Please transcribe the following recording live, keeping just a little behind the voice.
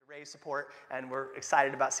praise support, and we're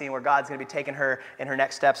excited about seeing where God's going to be taking her in her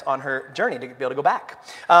next steps on her journey to be able to go back.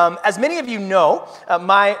 As many of you know,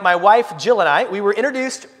 my wife Jill and I, we were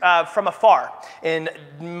introduced from afar in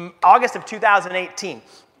August of 2018.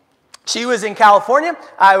 She was in California,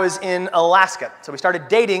 I was in Alaska. So we started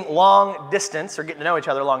dating long distance, or getting to know each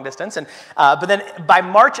other long distance. And but then by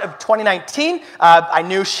March of 2019, I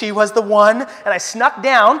knew she was the one, and I snuck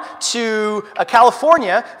down to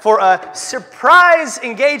California for a surprise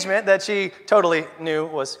engagement that she totally knew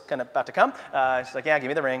was about to come. She's like, yeah, give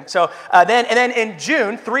me the ring. So then in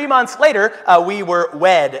June, 3 months later, we were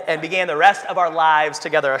wed and began the rest of our lives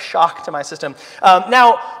together, a shock to my system.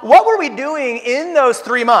 Now, what were we doing in those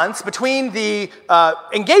 3 months between the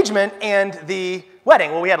engagement and the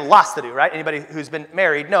wedding? Well, we had lots to do, right? Anybody who's been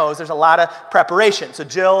married knows there's a lot of preparation. So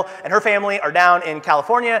Jill and her family are down in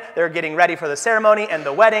California. They're getting ready for the ceremony and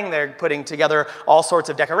the wedding. They're putting together all sorts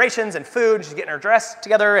of decorations and food. She's getting her dress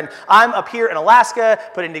together. And I'm up here in Alaska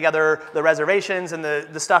putting together the reservations and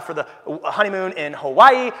the stuff for the honeymoon in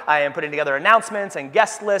Hawaii. I am putting together announcements and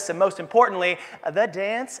guest lists, and most importantly, the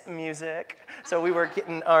dance music. So we were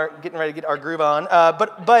getting ready to get our groove on.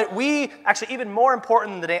 But we, actually even more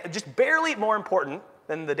important than just barely more important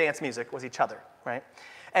than the dance music was each other, right?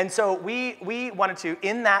 And so we wanted to,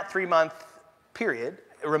 in that 3-month period,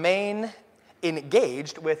 remain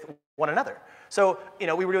engaged with one another. So,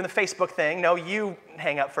 we were doing the Facebook thing. No, you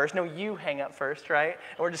hang up first. No, you hang up first, right?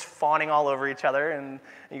 And we're just fawning all over each other, and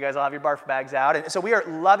you guys all have your barf bags out. And so we are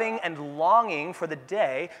loving and longing for the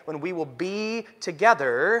day when we will be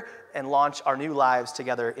together and launch our new lives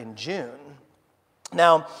together in June.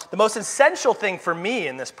 Now, the most essential thing for me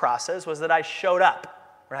in this process was that I showed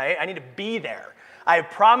up, right? I need to be there. I have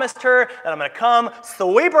promised her that I'm going to come,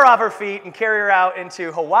 sweep her off her feet, and carry her out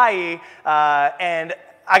into Hawaii, and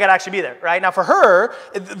I got to actually be there, right? Now, for her,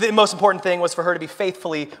 the most important thing was for her to be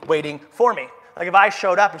faithfully waiting for me. Like, if I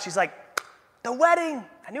showed up and she's like, the wedding,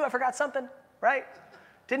 I knew I forgot something, right?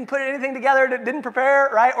 Didn't put anything together, didn't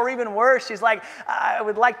prepare, right? Or even worse, she's like, I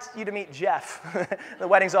would like you to meet Jeff. The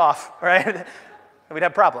wedding's off, right? We'd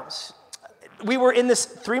have problems. We were in this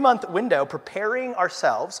 3-month window preparing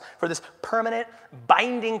ourselves for this permanent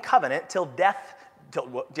binding covenant till death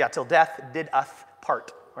did us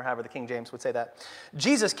part, or however the King James would say that.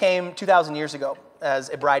 Jesus came 2,000 years ago as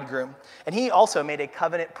a bridegroom, and he also made a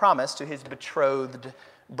covenant promise to his betrothed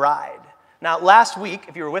bride. Now, last week,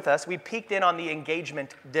 if you were with us, we peeked in on the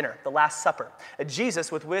engagement dinner, the Last Supper.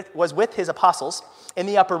 Jesus was with his apostles in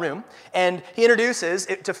the upper room, and he introduces,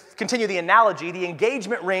 to continue the analogy, the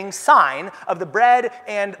engagement ring sign of the bread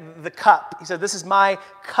and the cup. He said, this is my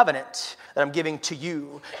covenant that I'm giving to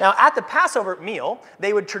you. Now, at the Passover meal,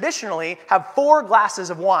 they would traditionally have 4 glasses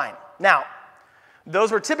of wine. Now,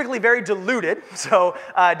 those were typically very diluted, so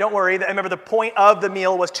don't worry. Remember, the point of the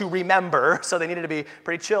meal was to remember, so they needed to be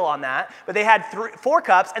pretty chill on that. But they had 4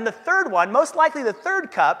 cups, and the third one, most likely the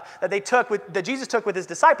third cup that Jesus took with his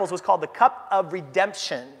disciples, was called the cup of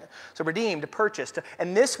redemption. So redeemed, purchased.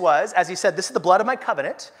 And this was, as he said, this is the blood of my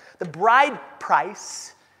covenant. The bride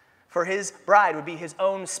price for his bride would be his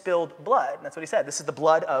own spilled blood. And that's what he said. This is the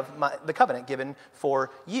blood of the covenant given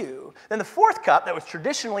for you. Then the 4th cup that was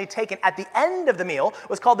traditionally taken at the end of the meal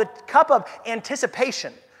was called the cup of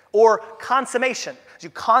anticipation or consummation.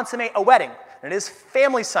 You consummate a wedding. And it is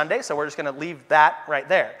Family Sunday, so we're just going to leave that right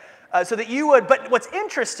there. So that you would, but what's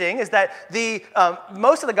interesting is that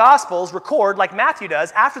most of the Gospels record, like Matthew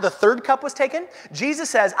does, after the 3rd cup was taken, Jesus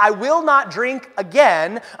says, I will not drink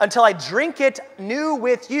again until I drink it new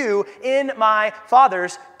with you in my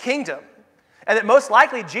Father's kingdom. And that most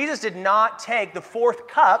likely Jesus did not take the 4th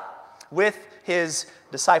cup with his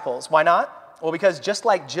disciples. Why not? Well, because just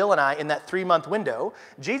like Jill and I in that 3-month window,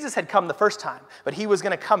 Jesus had come the first time, but he was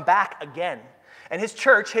going to come back again. And his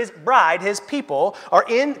church, his bride, his people are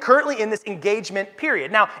currently in this engagement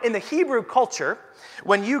period. Now, in the Hebrew culture,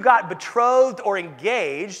 when you got betrothed or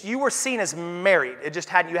engaged, you were seen as married.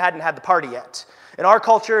 You hadn't had the party yet. In our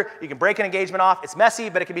culture, you can break an engagement off. It's messy,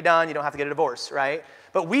 but it can be done. You don't have to get a divorce, right?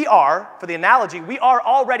 But we are, for the analogy, we are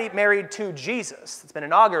already married to Jesus. It's been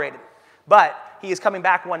inaugurated. But he is coming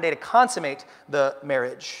back one day to consummate the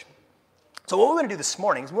marriage. So what we're going to do this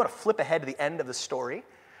morning is we want to flip ahead to the end of the story.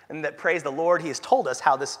 And that, praise the Lord, he has told us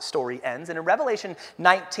how this story ends. And in Revelation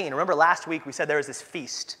 19, remember last week we said there was this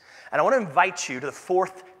feast. And I want to invite you to the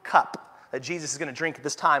 4th cup. that Jesus is going to drink at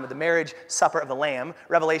this time of the marriage supper of the Lamb,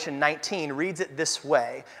 Revelation 19 reads it this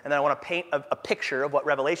way. And then I want to paint a picture of what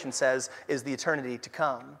Revelation says is the eternity to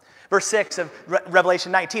come. Verse 6 of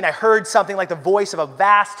Revelation 19, I heard something like the voice of a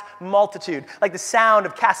vast multitude, like the sound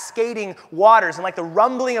of cascading waters, and like the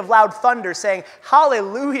rumbling of loud thunder, saying,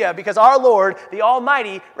 Hallelujah, because our Lord, the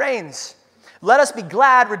Almighty, reigns. Let us be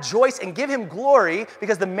glad, rejoice, and give him glory,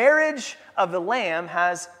 because the marriage of the Lamb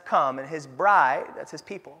has come, and his bride, that's his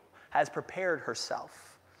people, has prepared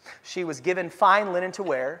herself. She was given fine linen to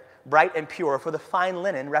wear, bright and pure, for the fine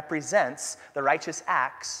linen represents the righteous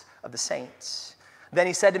acts of the saints. Then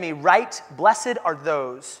he said to me, Right, blessed are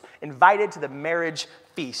those invited to the marriage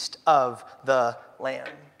feast of the Lamb.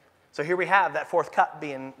 So here we have that fourth cup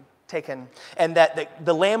being taken, and that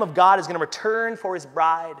the Lamb of God is going to return for his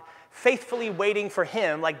bride, faithfully waiting for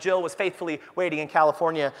him, like Jill was faithfully waiting in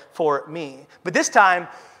California for me. But this time,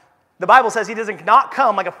 the Bible says he does not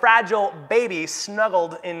come like a fragile baby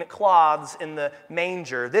snuggled in cloths in the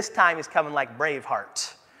manger. This time he's coming like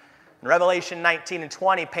Braveheart. And Revelation 19 and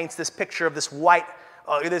 20 paints this picture of this white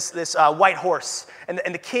horse, and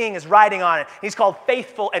the king is riding on it. He's called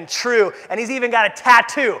Faithful and True, and he's even got a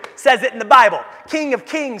tattoo. Says it in the Bible, King of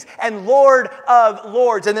Kings and Lord of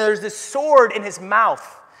Lords. And there's this sword in his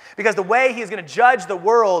mouth, because the way he is going to judge the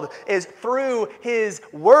world is through his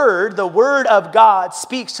word. The word of God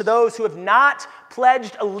speaks to those who have not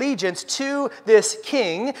pledged allegiance to this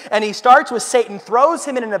king. And he starts with Satan, throws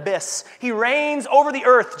him in an abyss. He reigns over the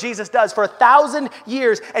earth, Jesus does, for 1,000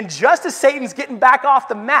 years. And just as Satan's getting back off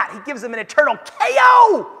the mat, he gives him an eternal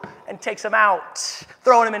KO and takes him out,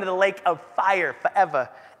 throwing him into the lake of fire forever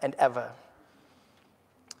and ever.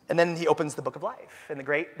 And then he opens the book of life, and the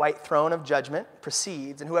great white throne of judgment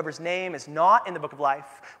proceeds, and whoever's name is not in the book of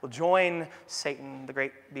life will join Satan, the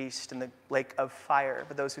great beast, in the lake of fire.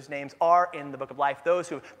 But those whose names are in the book of life, those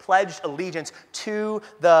who have pledged allegiance to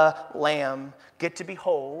the Lamb, get to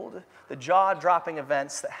behold the jaw-dropping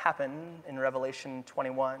events that happen in Revelation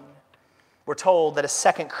 21. We're told that a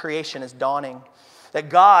second creation is dawning. That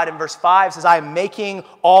God, in verse 5, says, I am making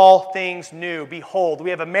all things new. Behold, we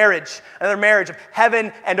have a marriage, another marriage of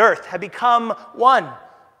heaven and earth have become one.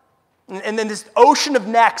 And then this ocean of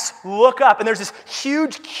necks look up, and there's this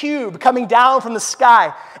huge cube coming down from the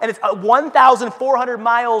sky. And it's 1,400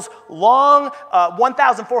 miles long,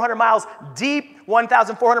 1,400 miles deep,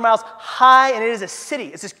 1,400 miles high, and it is a city.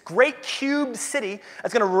 It's this great cubed city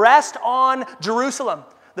that's going to rest on Jerusalem.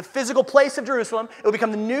 The physical place of Jerusalem. It will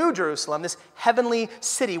become the new Jerusalem, this heavenly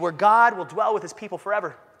city where God will dwell with his people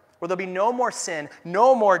forever, where there'll be no more sin,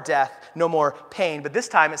 no more death, no more pain. But this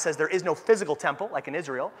time it says there is no physical temple like in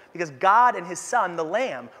Israel, because God and his Son, the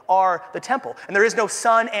Lamb, are the temple. And there is no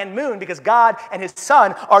sun and moon, because God and his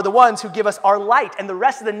Son are the ones who give us our light. And the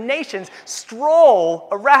rest of the nations stroll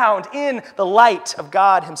around in the light of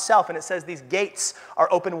God himself. And it says these gates are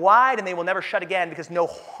open wide and they will never shut again, because no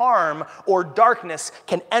harm or darkness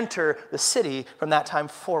can enter the city from that time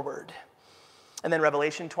forward. And then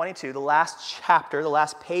Revelation 22, the last chapter, the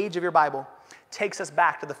last page of your Bible, takes us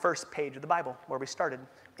back to the first page of the Bible where we started,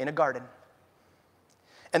 in a garden.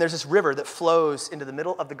 And there's this river that flows into the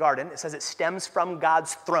middle of the garden. It says it stems from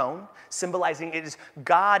God's throne, symbolizing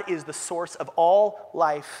God is the source of all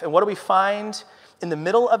life. And what do we find in the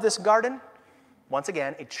middle of this garden? Once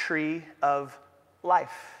again, a tree of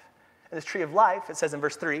life. And this tree of life, it says in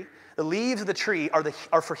verse 3, the leaves of the tree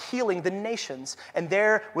are for healing the nations, and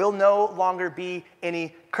there will no longer be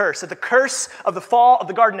any curse. That the curse of the fall of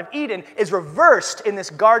the Garden of Eden is reversed in this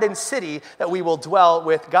garden city that we will dwell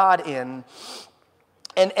with God in.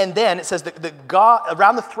 And then it says that God,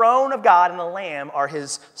 around the throne of God and the Lamb are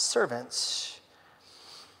his servants.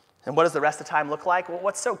 And what does the rest of the time look like? Well,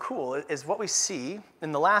 what's so cool is what we see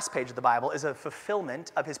in the last page of the Bible is a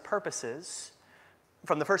fulfillment of his purposes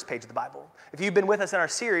from the first page of the Bible. If you've been with us in our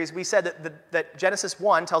series, we said that Genesis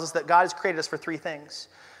 1 tells us that God has created us for three things.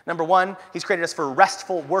 Number one, he's created us for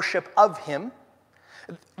restful worship of him,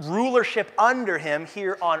 rulership under him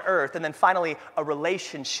here on earth, and then finally, a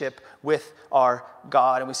relationship with our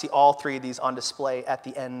God. And we see all three of these on display at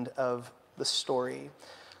the end of the story.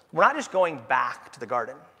 We're not just going back to the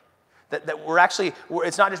garden.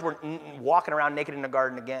 It's not just we're walking around naked in a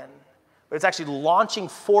garden again. But it's actually launching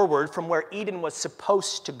forward from where Eden was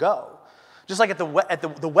supposed to go. Just like at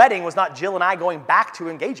the wedding was not Jill and I going back to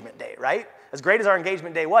engagement day, right? As great as our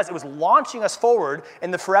engagement day was, it was launching us forward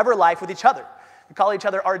in the forever life with each other. We call each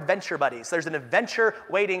other our adventure buddies. There's an adventure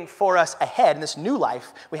waiting for us ahead in this new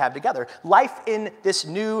life we have together. Life in this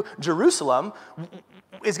new Jerusalem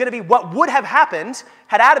is going to be what would have happened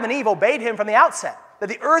had Adam and Eve obeyed him from the outset. that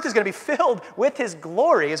the earth is going to be filled with his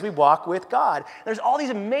glory as we walk with God. And there's all these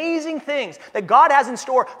amazing things that God has in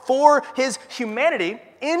store for his humanity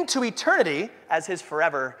into eternity as his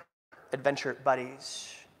forever adventure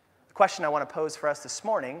buddies. The question I want to pose for us this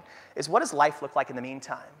morning is, what does life look like in the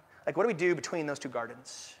meantime? Like, what do we do between those two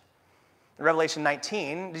gardens? In Revelation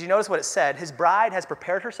 19, did you notice what it said? His bride has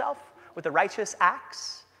prepared herself with the righteous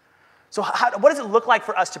acts. So what does it look like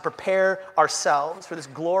for us to prepare ourselves for this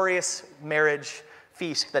glorious marriage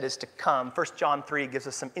feast that is to come? 1 John 3 gives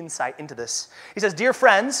us some insight into this. He says, "Dear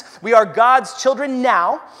friends, we are God's children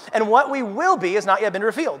now, and what we will be has not yet been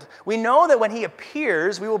revealed. We know that when he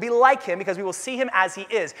appears, we will be like him because we will see him as he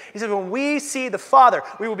is." He says, when we see the Father,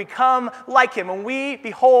 we will become like him. When we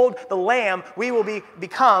behold the Lamb, we will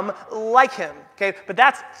become like him. Okay, but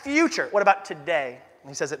that's future. What about today?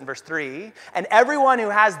 He says it in verse 3, "And everyone who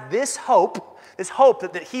has this hope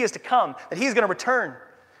that he is to come, that he's going to return,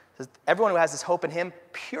 says, everyone who has this hope in him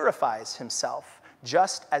purifies himself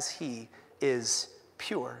just as he is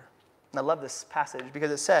pure." And I love this passage because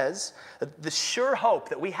it says that the sure hope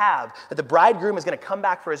that we have, that the bridegroom is going to come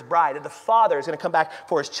back for his bride, that the Father is going to come back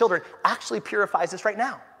for his children, actually purifies us right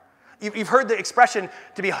now. You've heard the expression,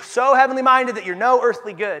 to be so heavenly minded that you're no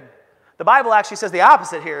earthly good. The Bible actually says the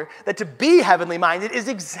opposite here, that to be heavenly minded is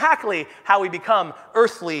exactly how we become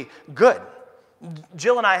earthly good.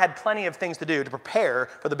 Jill and I had plenty of things to do to prepare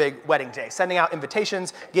for the big wedding day, sending out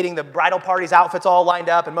invitations, getting the bridal party's outfits all lined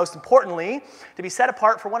up, and most importantly, to be set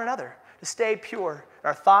apart for one another, to stay pure in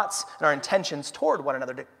our thoughts and our intentions toward one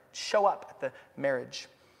another, to show up at the marriage.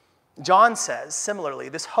 John says, similarly,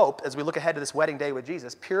 this hope, as we look ahead to this wedding day with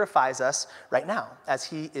Jesus, purifies us right now, as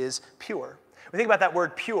he is pure. We think about that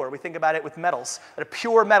word pure. We think about it with metals. That a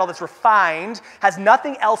pure metal that's refined has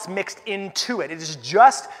nothing else mixed into it. It is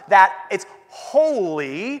just that it's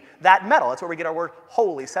holy, that metal. That's where we get our word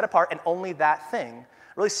holy, set apart, and only that thing.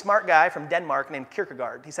 A really smart guy from Denmark named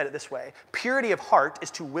Kierkegaard, he said it this way: "Purity of heart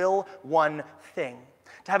is to will one thing."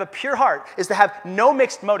 To have a pure heart is to have no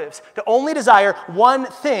mixed motives, to only desire one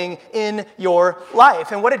thing in your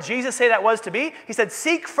life. And what did Jesus say that was to be? He said,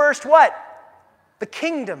 seek first what? The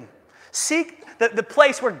kingdom. Seek the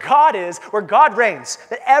place where God is, where God reigns.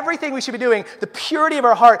 That everything we should be doing, the purity of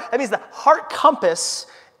our heart, that means the heart compass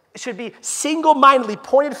should be single-mindedly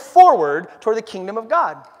pointed forward toward the kingdom of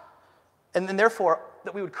God. And then therefore,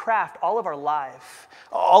 that we would craft all of our life,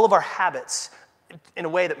 all of our habits in a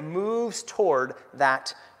way that moves toward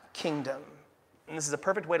that kingdom. And this is a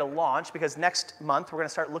perfect way to launch, because next month we're going to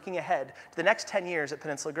start looking ahead to the next 10 years at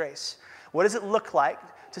Peninsula Grace. What does it look like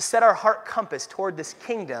to set our heart compass toward this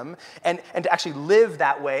kingdom and to actually live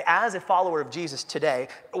that way as a follower of Jesus today?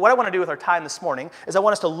 What I want to do with our time this morning is I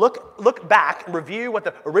want us to look back and review what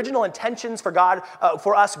the original intentions for God,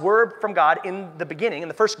 for us were from God in the beginning, in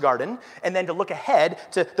the first garden, and then to look ahead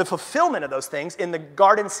to the fulfillment of those things in the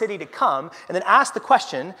garden city to come, and then ask the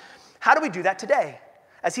question, how do we do that today?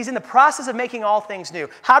 As he's in the process of making all things new,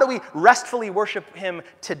 how do we restfully worship him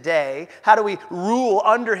today? How do we rule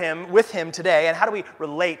under him, with him today? And how do we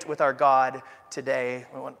relate with our God today?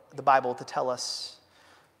 We want the Bible to tell us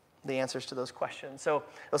the answers to those questions. So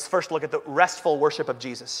let's first look at the restful worship of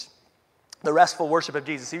Jesus. The restful worship of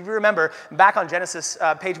Jesus. If you remember, back on Genesis,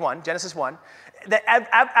 page 1, Genesis 1, that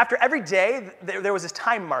after every day, there was this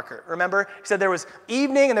time marker. Remember? He said there was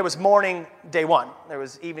evening and there was morning, day 1. There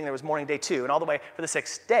was evening, there was morning, day 2, and all the way for the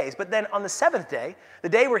 6 days. But then on the 7th day, the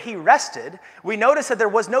day where he rested, we noticed that there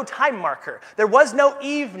was no time marker. There was no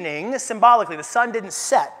evening, symbolically. The sun didn't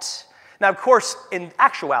set. Now, of course, in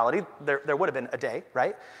actuality, there would have been a day,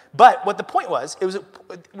 right? But what the point was,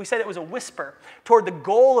 we said it was a whisper toward the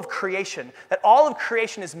goal of creation, that all of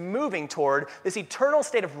creation is moving toward this eternal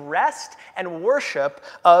state of rest and worship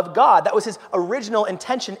of God. That was his original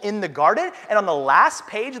intention in the garden. And on the last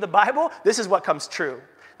page of the Bible, this is what comes true.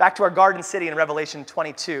 Back to our garden city in Revelation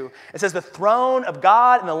 22. It says, the throne of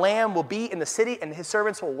God and the Lamb will be in the city, and his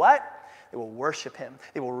servants will what? They will worship him.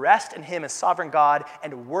 They will rest in him as sovereign God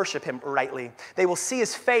and worship him rightly. They will see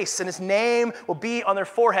his face, and his name will be on their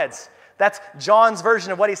foreheads. That's John's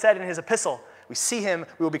version of what he said in his epistle. We see him,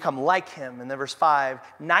 we will become like him. And then verse 5,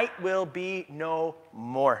 night will be no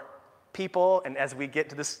more. People, and as we get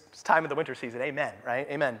to this time of the winter season, amen, right?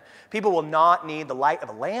 Amen. People will not need the light of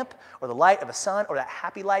a lamp or the light of a sun or that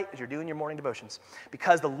happy light as you're doing your morning devotions,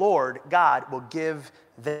 because the Lord God will give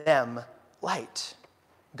them light.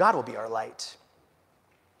 God will be our light.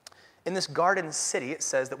 In this garden city, it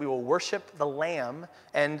says that we will worship the Lamb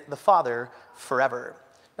and the Father forever.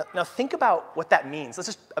 Now think about what that means. Let's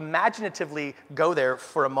just imaginatively go there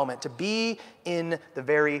for a moment, to be in the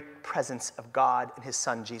very presence of God and his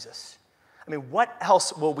Son, Jesus. I mean, what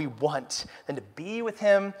else will we want than to be with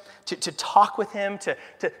him, to talk with him, to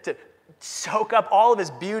soak up all of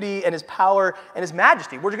his beauty and his power and his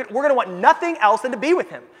majesty? We're going to want nothing else than to be with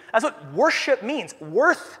him. That's what worship means,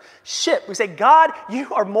 worth-ship. We say, God,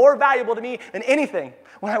 you are more valuable to me than anything.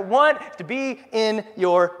 When I want to be in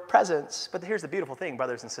your presence. But here's the beautiful thing,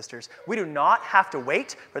 brothers and sisters. We do not have to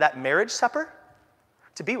wait for that marriage supper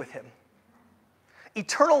to be with him.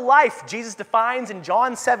 Eternal life, Jesus defines in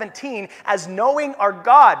John 17 as knowing our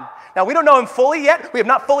God. Now, we don't know him fully yet. We have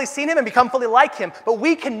not fully seen him and become fully like him. But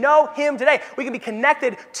we can know him today. We can be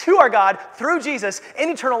connected to our God through Jesus in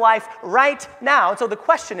eternal life right now. And so the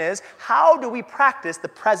question is, how do we practice the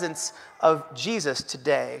presence of Jesus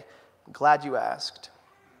today? I'm glad you asked.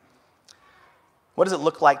 What does it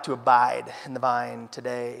look like to abide in the vine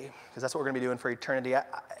today? Because that's what we're going to be doing for eternity.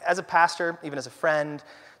 As a pastor, even as a friend,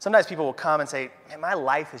 sometimes people will come and say, man, my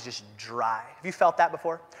life is just dry. Have you felt that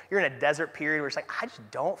before? You're in a desert period where it's like, I just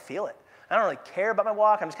don't feel it. I don't really care about my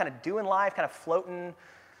walk. I'm just kind of doing life, kind of floating.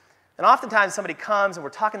 And oftentimes somebody comes and we're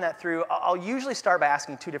talking that through. I'll usually start by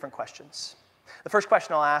asking two different questions. The first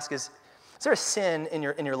question I'll ask is there a sin in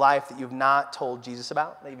your life that you've not told Jesus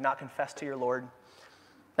about, that you've not confessed to your Lord?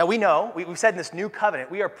 Now we know, we've said in this new covenant,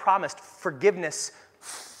 we are promised forgiveness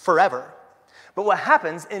forever. But what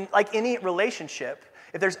happens in like any relationship,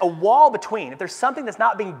 if there's a wall between, if there's something that's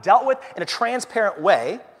not being dealt with in a transparent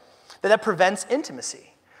way, that prevents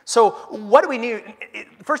intimacy. So what do we need?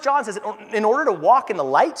 1 John says, in order to walk in the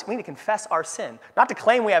light, we need to confess our sin. Not to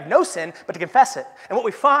claim we have no sin, but to confess it. And what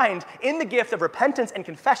we find in the gift of repentance and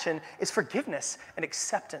confession is forgiveness and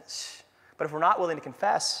acceptance. But if we're not willing to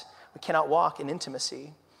confess, we cannot walk in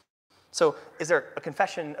intimacy. So is there a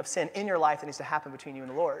confession of sin in your life that needs to happen between you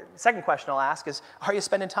and the Lord? The second question I'll ask is, are you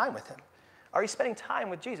spending time with him? Are you spending time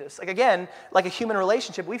with Jesus? Like again, like a human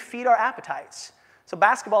relationship, we feed our appetites. So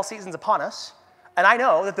basketball season's upon us, and I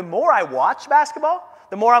know that the more I watch basketball,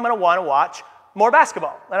 the more I'm going to want to watch more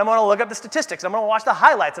basketball. And I'm going to look up the statistics, and I'm going to watch the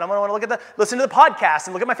highlights, and I'm going to want to listen to the podcast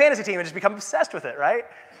and look at my fantasy team and just become obsessed with it, right?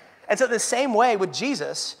 And so the same way with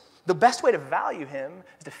Jesus, the best way to value him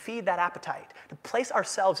is to feed that appetite, to place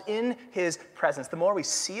ourselves in his presence. The more we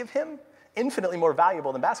see of him, infinitely more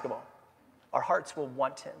valuable than basketball. Our hearts will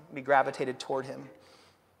want him, be gravitated toward him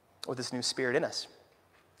with this new spirit in us.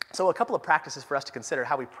 So a couple of practices for us to consider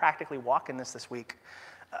how we practically walk in this week.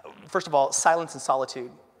 First of all, silence and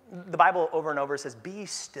solitude. The Bible over and over says, be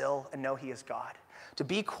still and know he is God. To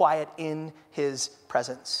be quiet in his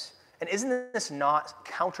presence. And isn't this not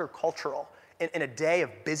countercultural? In a day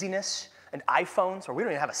of busyness and iPhones, where we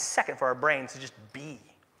don't even have a second for our brains to just be.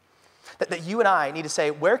 That you and I need to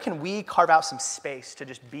say, where can we carve out some space to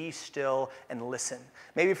just be still and listen?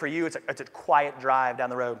 Maybe for you, it's a quiet drive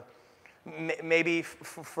down the road. Maybe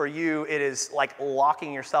for you, it is like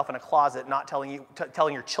locking yourself in a closet, not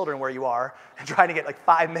telling your children where you are, and trying to get like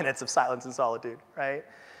 5 minutes of silence and solitude, right?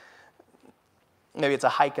 Maybe it's a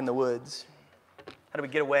hike in the woods. How do we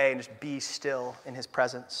get away and just be still in his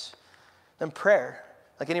presence? Then prayer.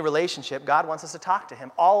 Like any relationship, God wants us to talk to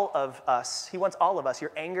him. All of us. He wants all of us.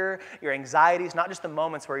 Your anger, your anxieties, not just the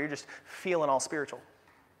moments where you're just feeling all spiritual.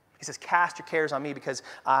 He says, cast your cares on me because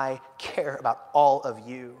I care about all of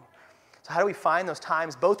you. So how do we find those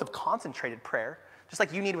times both of concentrated prayer, just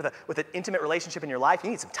like you need with an intimate relationship in your life, you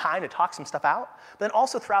need some time to talk some stuff out, but then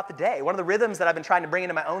also throughout the day. One of the rhythms that I've been trying to bring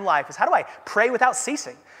into my own life is how do I pray without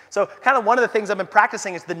ceasing? So kind of one of the things I've been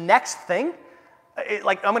practicing is the next thing.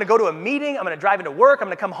 Like I'm going to go to a meeting, I'm going to drive into work, I'm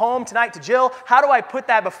going to come home tonight to Jill. How do I put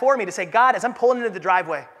that before me to say, God, as I'm pulling into the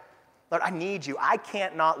driveway, Lord, I need you. I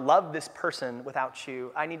can't not love this person without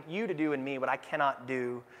you. I need you to do in me what I cannot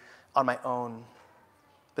do on my own.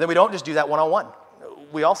 But then we don't just do that one-on-one.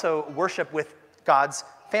 We also worship with God's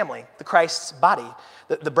family, the Christ's body,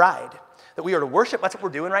 the bride. That we are to worship, that's what we're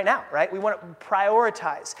doing right now, right? We want to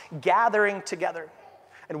prioritize gathering together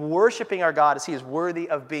and worshiping our God as he is worthy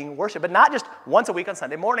of being worshiped. But not just once a week on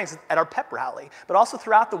Sunday mornings at our pep rally, but also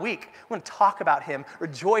throughout the week. We want to talk about him,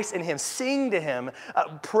 rejoice in him, sing to him,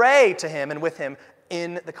 pray to him and with him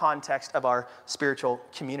in the context of our spiritual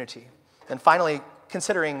community. And finally,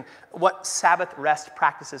 considering what Sabbath rest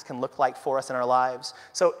practices can look like for us in our lives.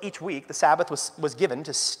 So each week, the Sabbath was given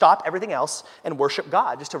to stop everything else and worship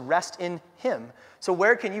God, just to rest in him. So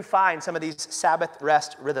where can you find some of these Sabbath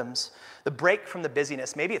rest rhythms? The break from the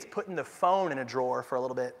busyness. Maybe it's putting the phone in a drawer for a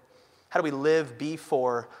little bit. How do we live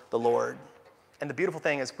before the Lord? And the beautiful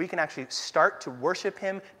thing is we can actually start to worship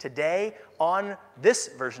him today on this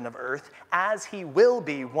version of earth as he will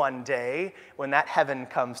be one day when that heaven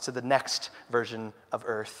comes to the next version of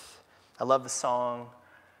earth. I love the song,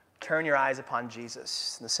 Turn your eyes upon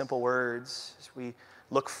Jesus. And the simple words, as we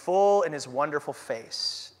look full in his wonderful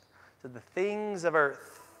face, that the things of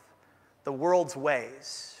earth, the world's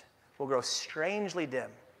ways, will grow strangely dim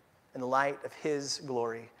in the light of his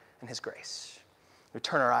glory and his grace. We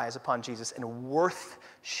turn our eyes upon Jesus and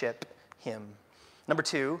worship him. Number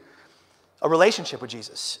 2, a relationship with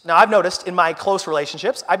Jesus. Now, I've noticed in my close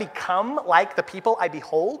relationships, I become like the people I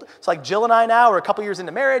behold. So like Jill and I now, we're a couple years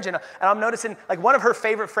into marriage, and I'm noticing like one of her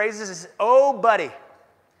favorite phrases is, "Oh, buddy."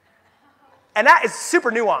 And that is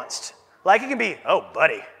super nuanced. Like it can be, "Oh,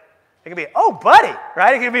 buddy." It can be, "Oh, buddy,"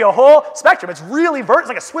 right? It can be a whole spectrum. It's really, it's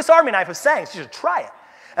like a Swiss Army knife of sayings. So you should try it.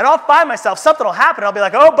 And I'll find myself, something will happen, I'll be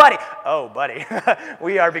like, "Oh, buddy." "Oh, buddy."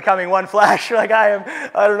 We are becoming one flesh. Like I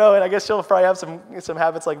don't know, and I guess she'll probably have some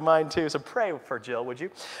habits like mine too. So pray for Jill, would you?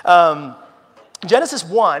 Genesis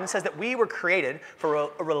 1 says that we were created for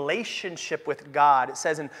a relationship with God. It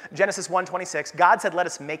says in Genesis 1:26, God said, "Let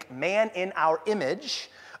us make man in our image,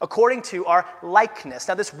 according to our likeness."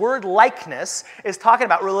 Now this word likeness is talking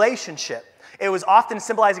about relationship. It was often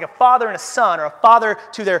symbolizing a father and a son, or a father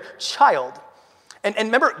to their child. And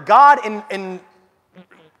remember, God in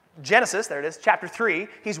Genesis, there it is, chapter 3,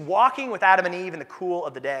 he's walking with Adam and Eve in the cool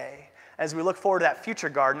of the day. As we look forward to that future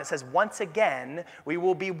garden, it says, once again, we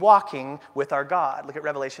will be walking with our God. Look at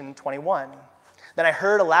Revelation 21. Then I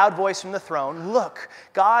heard a loud voice from the throne, "Look,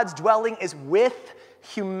 God's dwelling is with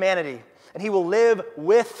humanity, and he will live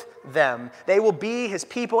with them. They will be his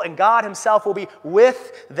people, and God himself will be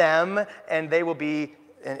with them, and they will be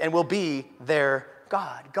their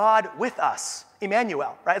God." God with us.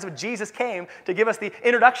 Emmanuel, right? That's what Jesus came to give us the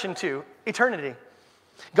introduction to eternity.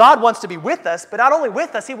 God wants to be with us, but not only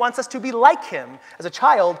with us, he wants us to be like him as a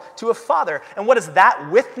child to a father. And what does that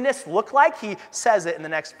withness look like? He says it in the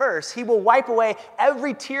next verse. He will wipe away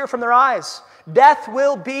every tear from their eyes. Death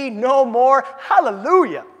will be no more.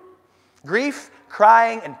 Hallelujah. Grief,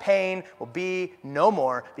 crying, and pain will be no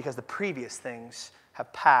more because the previous things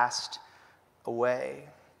have passed away.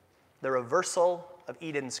 The reversal of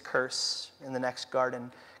Eden's curse in the next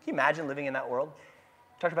garden. Can you imagine living in that world?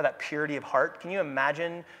 Talked about that purity of heart. Can you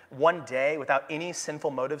imagine one day without any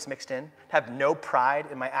sinful motives mixed in? To have no pride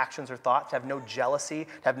in my actions or thoughts, to have no jealousy,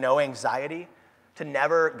 to have no anxiety, to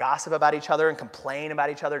never gossip about each other and complain about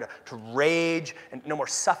each other, to rage, and no more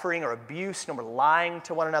suffering or abuse, no more lying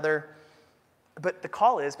to one another. But the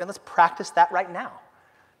call is, man, let's practice that right now.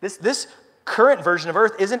 This current version of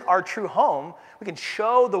earth isn't our true home. We can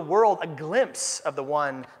show the world a glimpse of the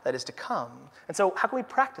one that is to come. And so how can we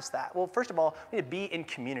practice that? Well, first of all, we need to be in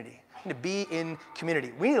community. We need to be in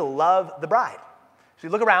community. We need to love the bride. So you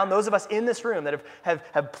look around, those of us in this room that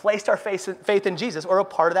have placed our faith in Jesus are a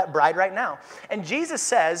part of that bride right now. And Jesus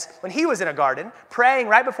says, when he was in a garden, praying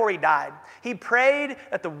right before he died, he prayed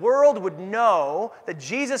that the world would know that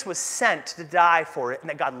Jesus was sent to die for it and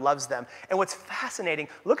that God loves them. And what's fascinating,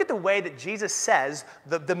 look at the way that Jesus says,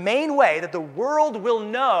 the main way that the world will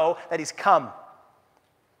know that he's come.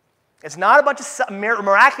 It's not a bunch of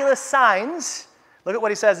miraculous signs. Look at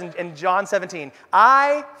what he says in John 17.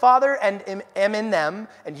 "I, Father, am in them,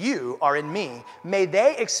 and you are in me. May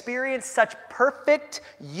they experience such perfect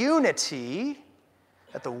unity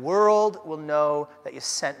that the world will know that you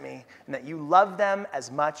sent me and that you love them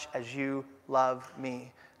as much as you love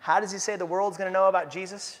me." How does he say the world's going to know about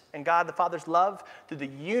Jesus and God the Father's love? Through the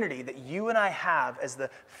unity that you and I have as the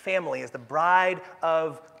family, as the bride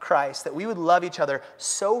of Christ, that we would love each other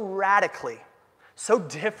so radically, so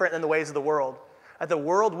different than the ways of the world, that the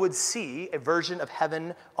world would see a version of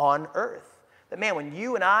heaven on earth. That, man, when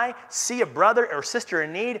you and I see a brother or sister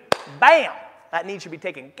in need, bam, that need should be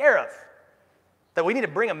taken care of. That we need to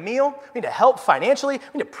bring a meal, we need to help financially,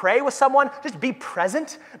 we need to pray with someone, just be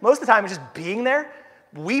present. Most of the time it's just being there,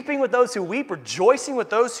 weeping with those who weep, rejoicing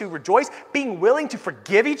with those who rejoice, being willing to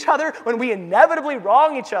forgive each other when we inevitably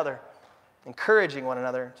wrong each other, encouraging one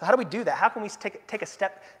another. So how do we do that? How can we take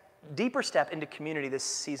a deeper step into community this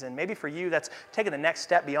season? Maybe for you, that's taking the next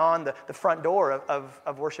step beyond the front door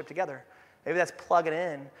of worship together. Maybe that's plugging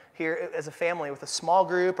in here as a family with a small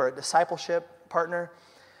group or a discipleship partner.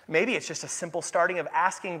 Maybe it's just a simple starting of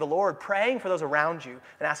asking the Lord, praying for those around you,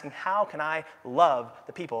 and asking, how can I love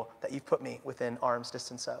the people that you've put me within arm's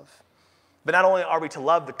distance of? But not only are we to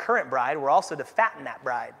love the current bride, we're also to fatten that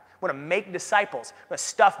bride. We want to make disciples. We want to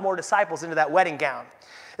stuff more disciples into that wedding gown.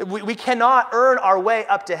 We cannot earn our way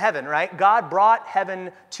up to heaven, right? God brought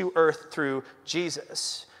heaven to earth through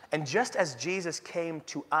Jesus. And just as Jesus came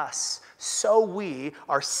to us, so we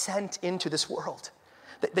are sent into this world.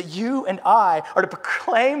 That you and I are to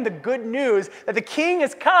proclaim the good news that the King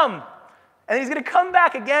has come. And then he's going to come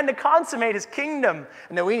back again to consummate his kingdom.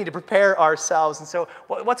 And then we need to prepare ourselves. And so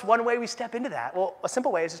what's one way we step into that? Well, a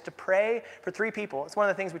simple way is just to pray for 3 people. It's one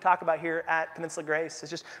of the things we talk about here at Peninsula Grace. It's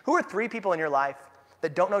just, who are 3 people in your life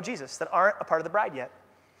that don't know Jesus, that aren't a part of the bride yet?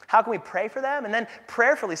 How can we pray for them? And then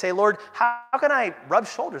prayerfully say, Lord, how can I rub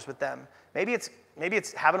shoulders with them? Maybe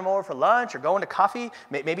it's having them over for lunch or going to coffee.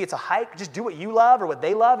 Maybe it's a hike. Just do what you love or what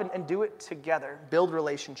they love and do it together. Build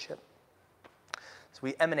relationship. So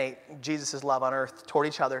we emanate Jesus' love on earth toward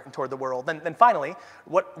each other and toward the world. Then finally,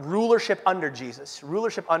 what rulership under Jesus?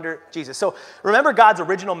 Rulership under Jesus. So remember God's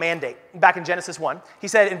original mandate back in Genesis 1. He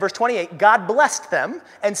said in verse 28, God blessed them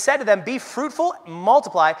and said to them, be fruitful,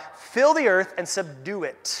 multiply, fill the earth and subdue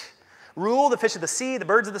it. Rule the fish of the sea, the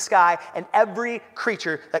birds of the sky, and every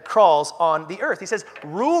creature that crawls on the earth. He says,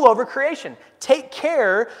 rule over creation. Take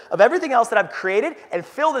care of everything else that I've created and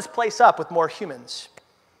fill this place up with more humans.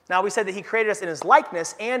 Now, we said that he created us in his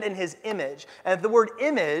likeness and in his image. And the word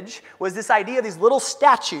image was this idea of these little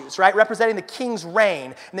statues, right, representing the king's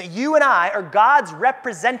reign. And that you and I are God's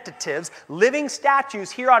representatives, living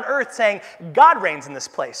statues here on earth saying, God reigns in this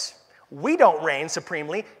place. We don't reign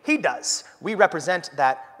supremely, he does. We represent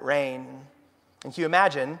that reign. And can you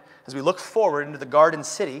imagine, as we look forward into the garden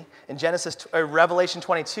city in Revelation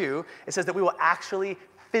 22, it says that we will actually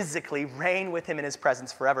physically reign with him in his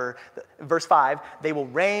presence forever. Verse 5, they will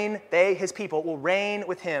reign, his people, will reign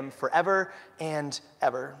with him forever and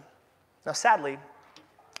ever. Now, sadly,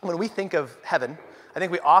 when we think of heaven, I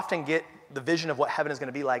think we often get the vision of what heaven is going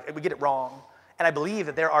to be like. We get it wrong. And I believe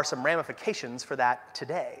that there are some ramifications for that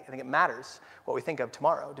today. I think it matters what we think of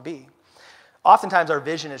tomorrow to be. Oftentimes our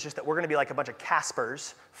vision is just that we're going to be like a bunch of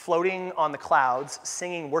Caspers floating on the clouds,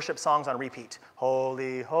 singing worship songs on repeat.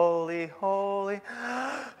 Holy, holy, holy,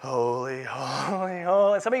 holy, holy,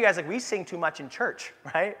 holy. And some of you guys, like, we sing too much in church,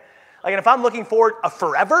 right? Like, and if I'm looking forward a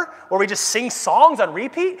forever where we just sing songs on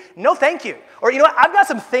repeat, no thank you. Or, you know what, I've got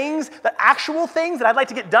some things, actual things that I'd like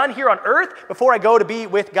to get done here on earth before I go to be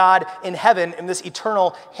with God in heaven in this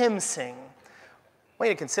eternal hymn sing. I want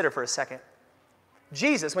you to consider for a second.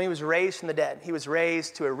 Jesus, when he was raised from the dead, he was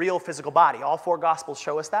raised to a real physical body. All 4 Gospels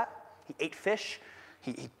show us that. He ate fish.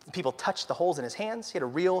 People touched the holes in his hands. He had a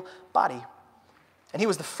real body. And he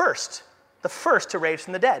was the first to raise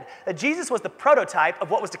from the dead. That Jesus was the prototype of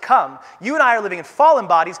what was to come. You and I are living in fallen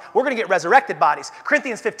bodies. We're going to get resurrected bodies.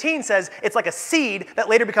 Corinthians 15 says it's like a seed that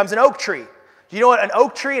later becomes an oak tree. Do you know what an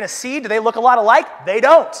oak tree and a seed, do they look a lot alike? They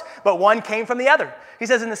don't. But one came from the other. He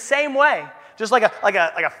says in the same way, just like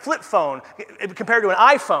a flip phone compared to an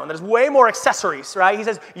iPhone, there's way more accessories, right? He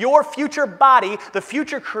says, your future body, the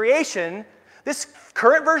future creation, this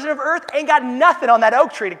current version of earth ain't got nothing on that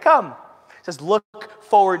oak tree to come. He says, look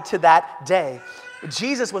forward to that day.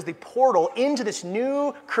 Jesus was the portal into this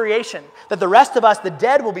new creation, that the rest of us, the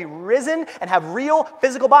dead, will be risen and have real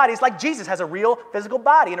physical bodies like Jesus has a real physical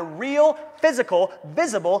body and a real physical,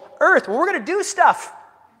 visible earth where we're going to do stuff.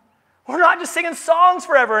 We're not just singing songs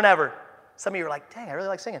forever and ever. Some of you are like, dang, I really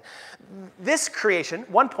like singing. This creation,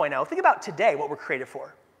 1.0, think about today what we're created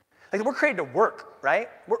for. Like, we're created to work, right?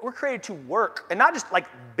 We're created to work, and not just like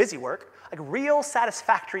busy work, like real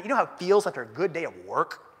satisfactory. You know how it feels after a good day of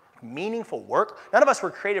work? Meaningful work? None of us were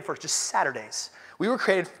created for just Saturdays. We were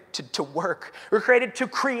created to work. We were created to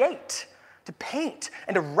create, to paint,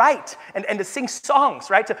 and to write, and to sing songs,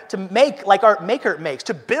 right? To make like our maker makes,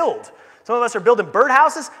 to build. Some of us are building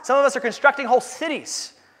birdhouses. Some of us are constructing whole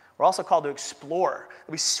cities. We're also called to explore,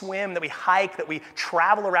 that we swim, that we hike, that we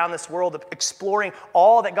travel around this world, exploring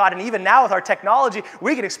all that God, and even now with our technology,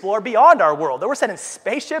 we can explore beyond our world. That we're sending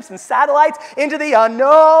spaceships and satellites into the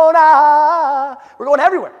unknown. We're going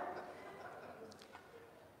everywhere.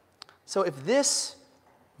 So if this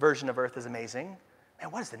version of Earth is amazing,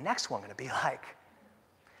 man, what is the next one going to be like?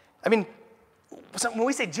 I mean, when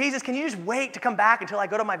we say, Jesus, can you just wait to come back until I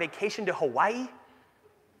go to my vacation to Hawaii?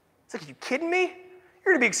 It's like, are you kidding me?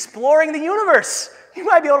 You're going to be exploring the universe. You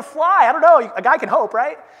might be able to fly. I don't know. A guy can hope,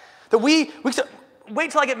 right? That we wait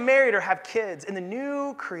till I get married or have kids. In the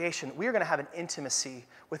new creation, we are going to have an intimacy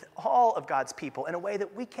with all of God's people in a way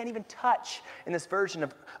that we can't even touch in this version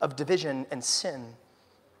of division and sin.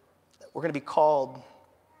 We're going to be called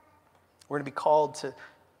to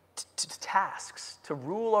tasks, to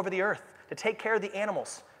rule over the earth, to take care of the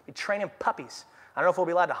animals, be training puppies. I don't know if we'll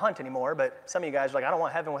be allowed to hunt anymore, but some of you guys are like, I don't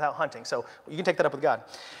want heaven without hunting. So you can take that up with God.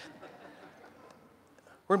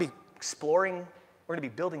 We're going to be exploring. We're going to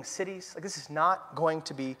be building cities. Like, this is not going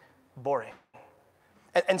to be boring.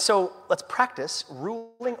 And so let's practice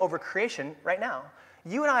ruling over creation right now.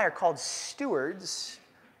 You and I are called stewards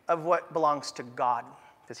of what belongs to God,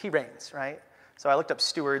 because he reigns, right? So I looked up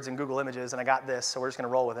stewards in Google Images, and I got this, so we're just going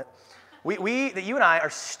to roll with it. That you and I are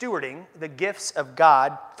stewarding the gifts of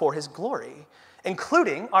God for his glory,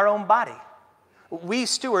 including our own body. We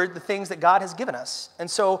steward the things that God has given us.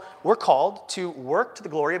 And so we're called to work to the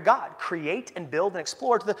glory of God, create and build and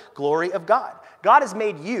explore to the glory of God. God has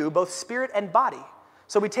made you both spirit and body.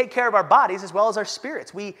 So we take care of our bodies as well as our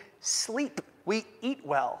spirits. We sleep, we eat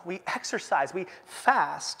well, we exercise, we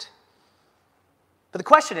fast. But the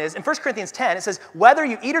question is, in 1 Corinthians 10, it says, whether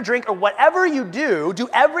you eat or drink or whatever you do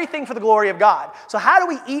everything for the glory of God. So how do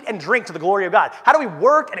we eat and drink to the glory of God? How do we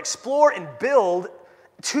work and explore and build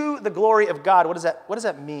to the glory of God? What does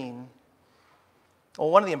that mean?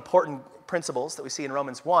 Well, one of the important principles that we see in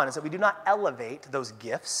Romans 1 is that we do not elevate those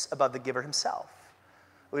gifts above the giver himself.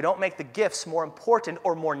 We don't make the gifts more important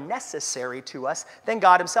or more necessary to us than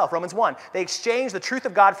God himself. Romans 1, they exchanged the truth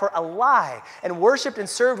of God for a lie and worshiped and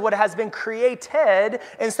served what has been created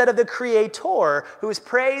instead of the Creator, who is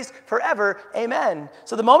praised forever. Amen.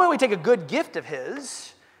 So the moment we take a good gift of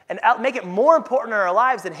his and make it more important in our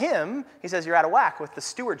lives than him, he says, you're out of whack with the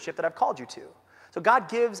stewardship that I've called you to. So God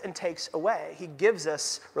gives and takes away. He gives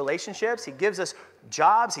us relationships. He gives us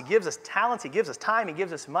jobs. He gives us talents. He gives us time. He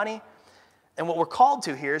gives us money. And what we're called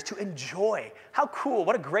to here is to enjoy. How cool.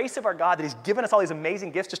 What a grace of our God that he's given us all these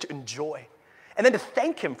amazing gifts just to enjoy. And then to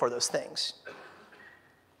thank him for those things.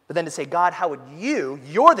 But then to say, God, how would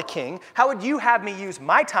you're the king, how would you have me use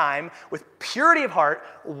my time with purity of heart,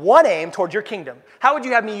 one aim towards your kingdom? How would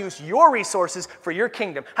you have me use your resources for your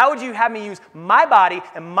kingdom? How would you have me use my body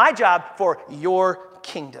and my job for your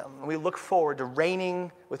kingdom? And we look forward to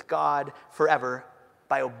reigning with God forever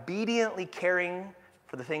by obediently caring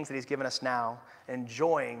for the things that he's given us now and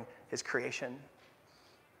enjoying his creation.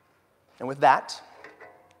 And with that,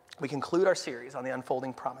 we conclude our series on the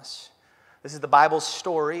unfolding promise. This is the Bible's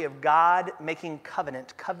story of God making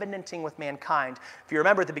covenanting with mankind. If you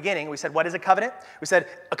remember at the beginning, we said, what is a covenant? We said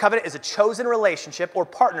a covenant is a chosen relationship or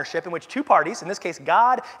partnership in which two parties, in this case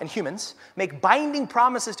God and humans, make binding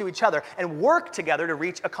promises to each other and work together to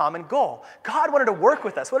reach a common goal. God wanted to work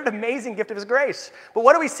with us. What an amazing gift of his grace. But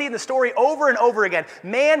what do we see in the story over and over again?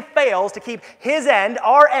 Man fails to keep his end,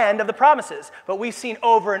 our end of the promises. But we've seen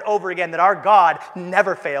over and over again that our God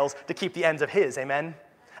never fails to keep the ends of his. Amen?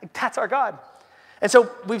 That's our God. And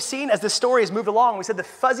so we've seen as the story has moved along, we said the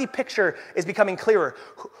fuzzy picture is becoming clearer.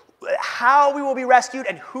 How we will be rescued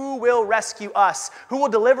and who will rescue us. Who will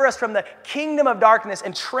deliver us from the kingdom of darkness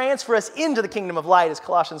and transfer us into the kingdom of light, as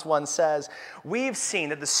Colossians 1 says. We've seen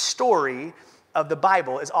that the story of the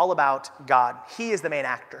Bible is all about God. He is the main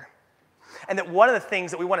actor. And that one of the things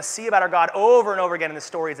that we want to see about our God over and over again in the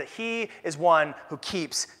story is that he is one who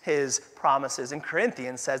keeps his promises. And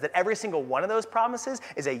Corinthians says that every single one of those promises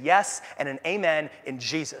is a yes and an amen in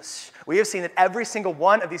Jesus. We have seen that every single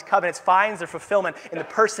one of these covenants finds their fulfillment in the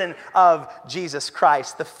person of Jesus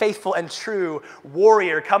Christ, the faithful and true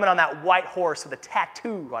warrior coming on that white horse with a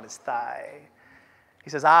tattoo on his thigh. He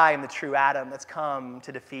says, I am the true Adam that's come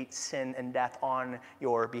to defeat sin and death on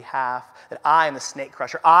your behalf. That I am the snake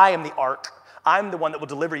crusher. I am the ark. I'm the one that will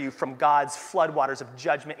deliver you from God's floodwaters of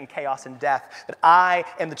judgment and chaos and death. That I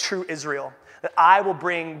am the true Israel. That I will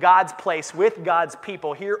bring God's place with God's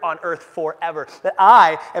people here on earth forever. That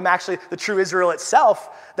I am actually the true Israel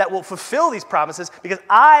itself that will fulfill these promises because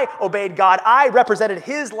I obeyed God. I represented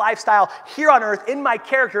his lifestyle here on earth in my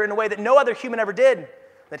character in a way that no other human ever did.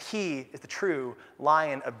 That he is the true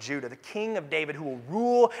Lion of Judah, the King of David who will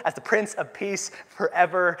rule as the Prince of Peace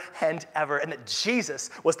forever and ever. And that Jesus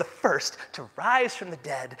was the first to rise from the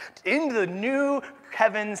dead into the new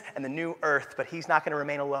heavens and the new earth. But he's not going to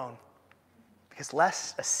remain alone. Because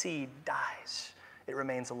lest a seed dies, it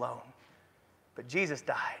remains alone. But Jesus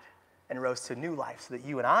died and rose to new life so that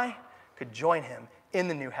you and I could join him in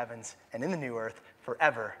the new heavens and in the new earth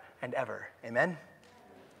forever and ever. Amen?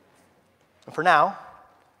 And for now,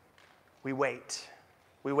 we wait.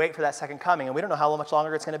 We wait for that second coming, and we don't know how much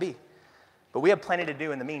longer it's going to be. But we have plenty to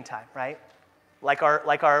do in the meantime, right? Like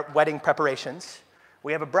our wedding preparations,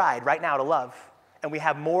 we have a bride right now to love, and we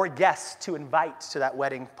have more guests to invite to that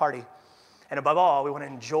wedding party. And above all, we want to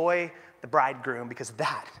enjoy the bridegroom because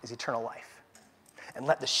that is eternal life. And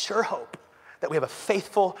let the sure hope that we have a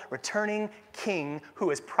faithful, returning king who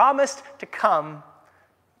has promised to come,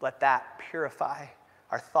 let that purify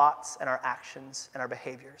our thoughts and our actions and our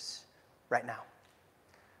behaviors right now.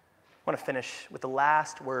 I want to finish with the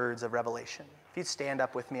last words of Revelation. If you'd stand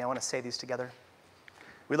up with me, I want to say these together.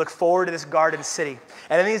 We look forward to this garden city.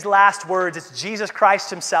 And in these last words, it's Jesus Christ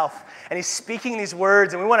himself. And he's speaking these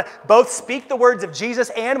words. And we want to both speak the words of Jesus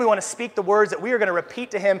and we want to speak the words that we are going to repeat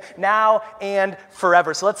to him now and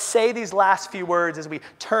forever. So let's say these last few words as we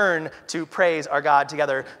turn to praise our God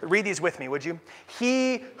together. Read these with me, would you?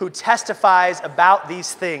 He who testifies about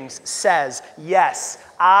these things says, yes,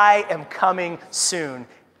 I am coming soon.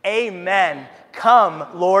 Amen. Come,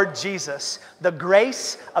 Lord Jesus. The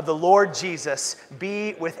grace of the Lord Jesus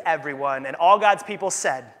be with everyone. And all God's people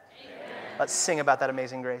said, amen. Let's sing about that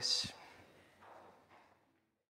amazing grace.